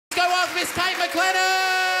Miss Kate McLennan!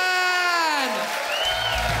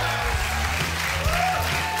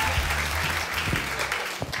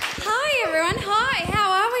 Hi, everyone. Hi,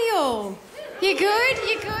 how are we all? You good?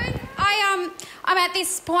 You good? I'm at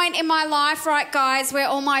this point in my life, right, guys, where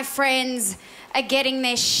all my friends are getting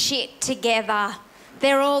their shit together.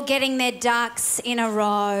 They're all getting their ducks in a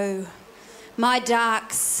row. My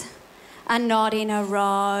ducks are not in a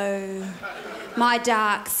row. My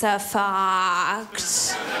ducks are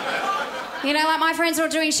fucked. You know, like my friends are all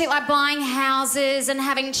doing shit like buying houses and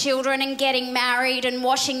having children and getting married and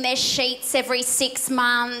washing their sheets every 6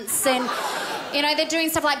 months and, you know, they're doing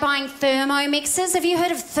stuff like buying thermomixers. Have you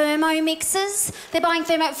heard of thermomixers? They're buying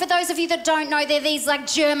for those of you that don't know, they're these like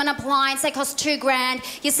German appliances. They cost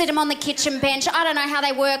 $2,000. You sit them on the kitchen bench. I don't know how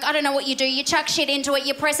they work. I don't know what you do. You chuck shit into it,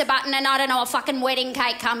 you press a button and I don't know, a fucking wedding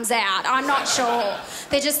cake comes out. I'm not sure.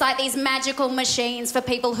 They're just like these magical machines for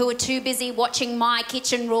people who are too busy watching My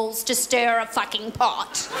Kitchen Rules to stir a fucking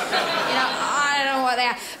pot. You know, I don't know what they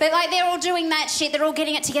are. But like they're all doing that shit. They're all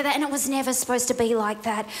getting it together and it was never supposed to be like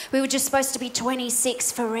that. We were just supposed to be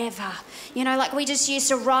 26 forever. You know, like we just used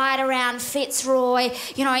to ride around Fitzroy,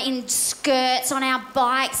 you know, in skirts on our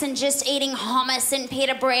bikes and just eating hummus and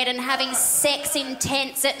pita bread and having sex in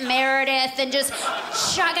tents at Meredith and just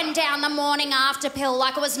chugging down the morning after pill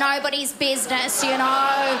like it was nobody's business, you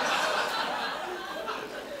know.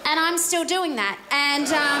 And I'm still doing that. And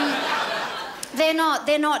they're not.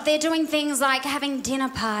 They're doing things like having dinner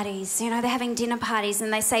parties. You know, they're having dinner parties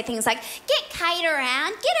and they say things like, get Kate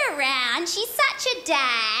around, get her around. She's such a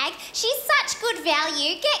dag. She's such good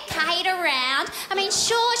value. Get Kate around. I mean,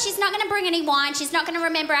 sure, she's not going to bring any wine. She's not going to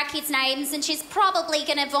remember our kids' names and she's probably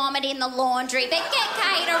going to vomit in the laundry. But get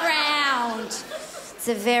Kate around. It's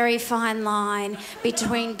a very fine line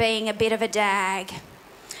between being a bit of a dag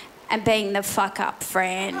and being the fuck-up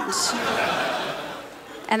friend.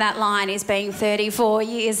 And that line is being 34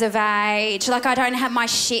 years of age. Like, I don't have my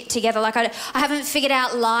shit together. Like, I haven't figured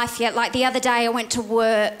out life yet. Like, the other day I went to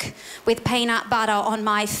work with peanut butter on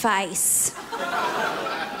my face.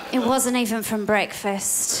 It wasn't even from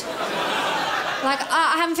breakfast. Like,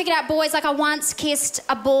 I haven't figured out boys. Like, I once kissed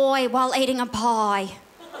a boy while eating a pie.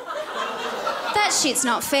 That shit's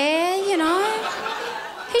not fair, you know?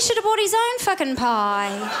 He should have bought his own fucking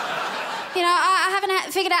pie. You know, I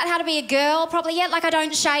haven't figured out how to be a girl probably yet. Like, I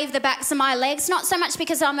don't shave the backs of my legs. Not so much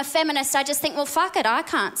because I'm a feminist. I just think, well, fuck it, I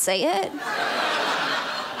can't see it.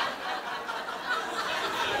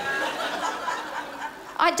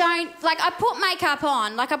 I don't... Like, I put makeup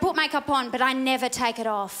on. Like, I put makeup on, but I never take it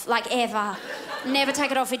off. Like, ever. Never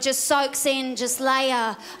take it off. It just soaks in, just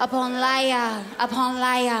layer upon layer upon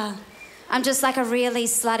layer. I'm just like a really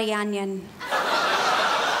slutty onion.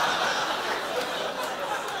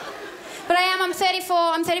 But I'm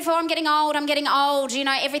 34, I'm getting old, you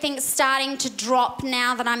know, everything's starting to drop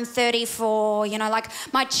now that I'm 34, you know, like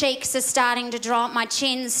my cheeks are starting to drop, my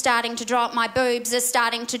chin's starting to drop, my boobs are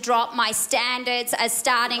starting to drop, my standards are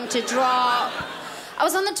starting to drop. I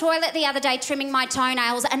was on the toilet the other day trimming my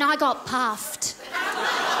toenails and I got puffed.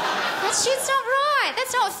 That shit's not right,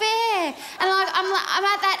 that's not fair. And like, I'm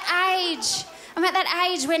at that age. I'm at that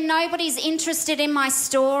age where nobody's interested in my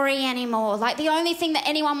story anymore. Like, the only thing that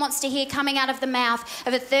anyone wants to hear coming out of the mouth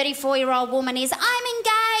of a 34-year-old woman is, I'm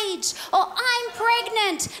engaged, or I'm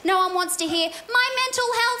pregnant. No one wants to hear, my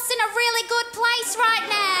mental health's in a really good place right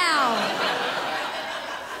now.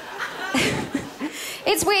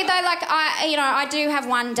 It's weird, though, like, I do have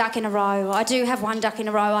one duck in a row.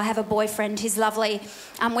 I have a boyfriend, he's lovely.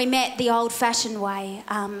 We met the old-fashioned way,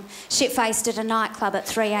 shit-faced at a nightclub at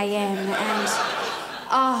 3 a.m. And,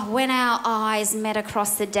 oh, when our eyes met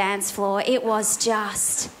across the dance floor, it was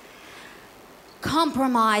just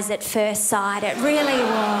compromise at first sight. It really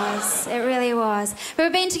was. It really was. But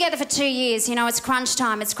we've been together for 2 years, you know, it's crunch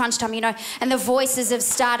time, you know, and the voices have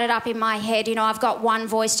started up in my head, you know, I've got one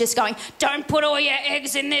voice just going, don't put all your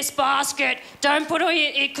eggs in this basket, don't put all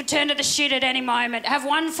your... It could turn to the shit at any moment. Have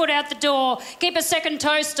one foot out the door, keep a second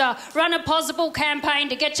toaster, run a possible campaign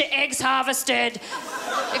to get your eggs harvested.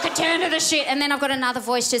 It could turn to the shit. And then I've got another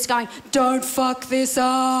voice just going, don't fuck this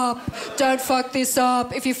up, don't fuck this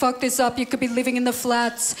up. If you fuck this up, you could be living in the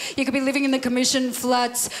flats. You could be living in the commission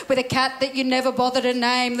flats with a cat that you never bother to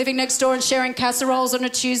name, living next door and sharing casseroles on a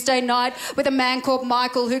Tuesday night with a man called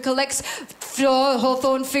Michael who collects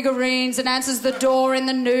Hawthorne figurines and answers the door in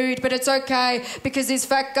the nude, but it's okay because his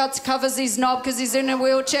fat guts covers his knob because he's in a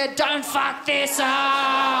wheelchair. Don't fuck this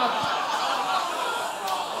up!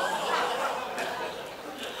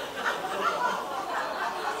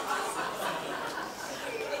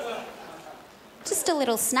 Just a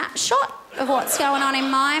little snapshot of what's going on in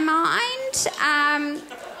my mind.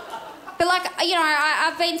 like, you know,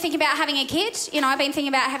 I've been thinking about having a kid. You know, I've been thinking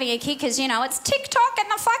about having a kid because, you know, it's TikTok and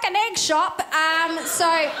the fucking egg shop. So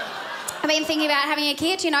I've been thinking about having a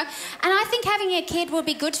kid, you know. And I think having a kid would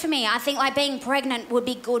be good for me. I think, like, being pregnant would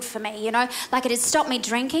be good for me, you know. Like, it'd stop me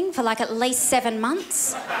drinking for, like, at least 7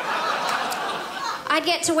 months. I'd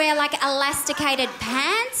get to wear, like, elasticated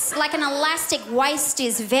pants. Like, an elastic waist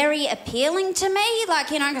is very appealing to me.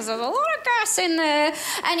 Like, you know, because there's a lot of gas in there.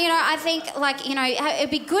 And, you know, I think, like, you know, it'd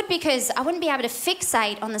be good because I wouldn't be able to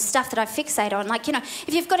fixate on the stuff that I fixate on. Like, you know,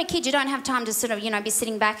 if you've got a kid, you don't have time to sort of, you know, be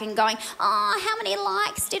sitting back and going, oh, how many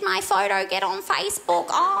likes did my photo get on Facebook?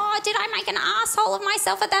 Oh, did I make an asshole of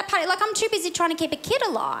myself at that party? Like, I'm too busy trying to keep a kid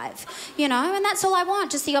alive, you know, and that's all I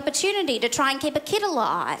want, just the opportunity to try and keep a kid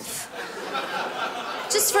alive.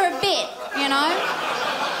 Just for a bit, you know?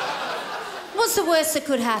 What's the worst that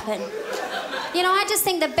could happen? You know, I just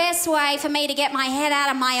think the best way for me to get my head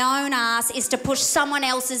out of my own ass is to push someone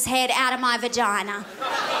else's head out of my vagina.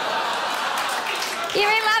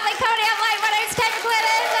 You're in lovely